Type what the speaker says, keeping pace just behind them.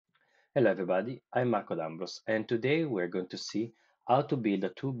Hello everybody, I'm Marco D'Ambros and today we're going to see how to build a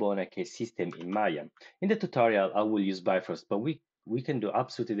two-bone array system in Maya. In the tutorial I will use bifrost, but we can do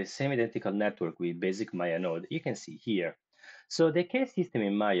absolutely the same identical network with basic Maya node you can see here. So the array system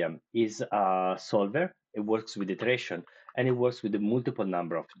in Maya is a solver, it works with iteration, and it works with a multiple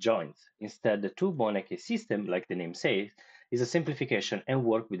number of joins. Instead, the two-bone array system, like the name says, is a simplification and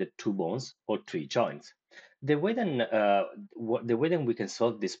work with the two bones or three joins. The way then we can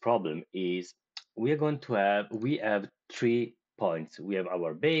solve this problem is we have 3 points. We have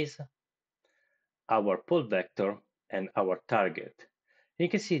our base, our pull vector, and our target. You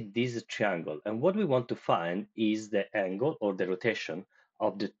can see this triangle, and what we want to find is the angle or the rotation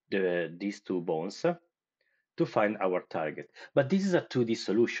of these two bones to find our target. But this is a 2D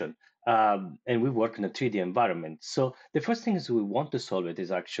solution, and we work in a 3D environment. So the first thing is we want to solve it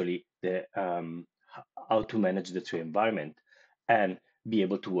is actually how to manage the 3D environment and be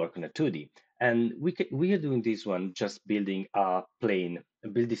able to work on a 2D. And we are doing this one just building a plane,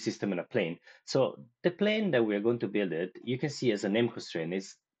 build the system in a plane. So the plane that we are going to build it, you can see as a name constraint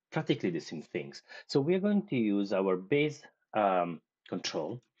is practically the same things. So we are going to use our base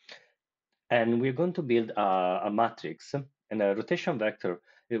control and we're going to build a matrix and a rotation vector.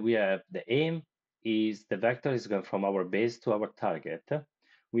 We have the aim is the vector is going from our base to our target.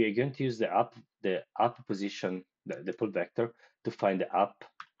 We are going to use the up position, the pull vector to find the up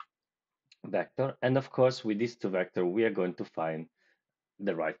vector. And of course, with these two vectors, we are going to find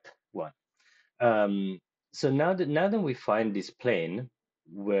the right one. Um, so now that we find this plane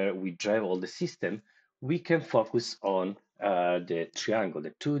where we drive all the system, we can focus on the triangle,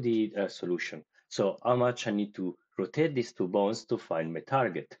 the 2D solution. So how much I need to rotate these two bones to find my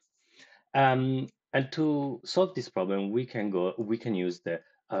target. And to solve this problem, we can use the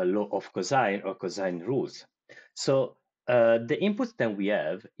law of cosine or cosine rules. So the inputs that we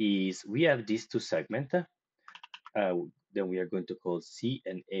have these two segments that we are going to call C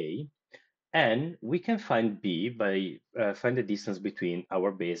and A. And we can find B by find the distance between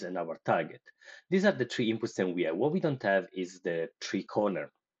our base and our target. These are the three inputs that we have. What we don't have is the three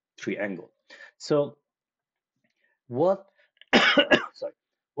corner, triangle. So what sorry,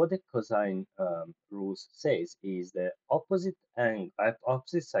 what the cosine rules says is the opposite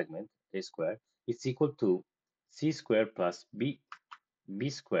segment a square is equal to c squared plus b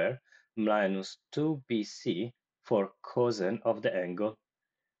squared minus 2bc for cosine of the angle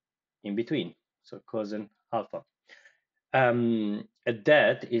in between. So cosine alpha.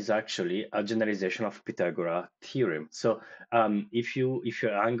 That is actually a generalization of Pythagoras theorem. So if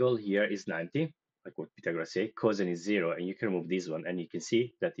your angle here is 90, like what Pythagoras say, cosine is 0, and you can remove this one, and you can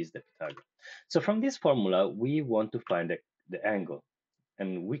see that is the Pythagoras. So from this formula, we want to find the angle,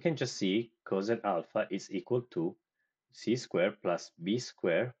 and we can just see cosine alpha is equal to c squared plus b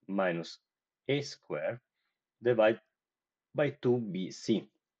squared minus a squared divided by 2bc.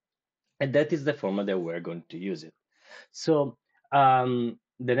 And that is the formula that we're going to use it. So the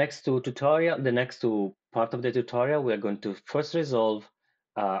next two part of the tutorial, we're going to first resolve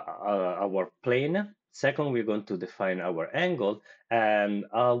our plane. Second, we're going to define our angle, and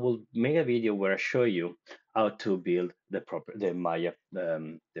I will make a video where I show you how to build the Maya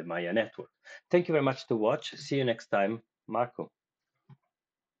network. Thank you very much to watch. See you next time, Marco.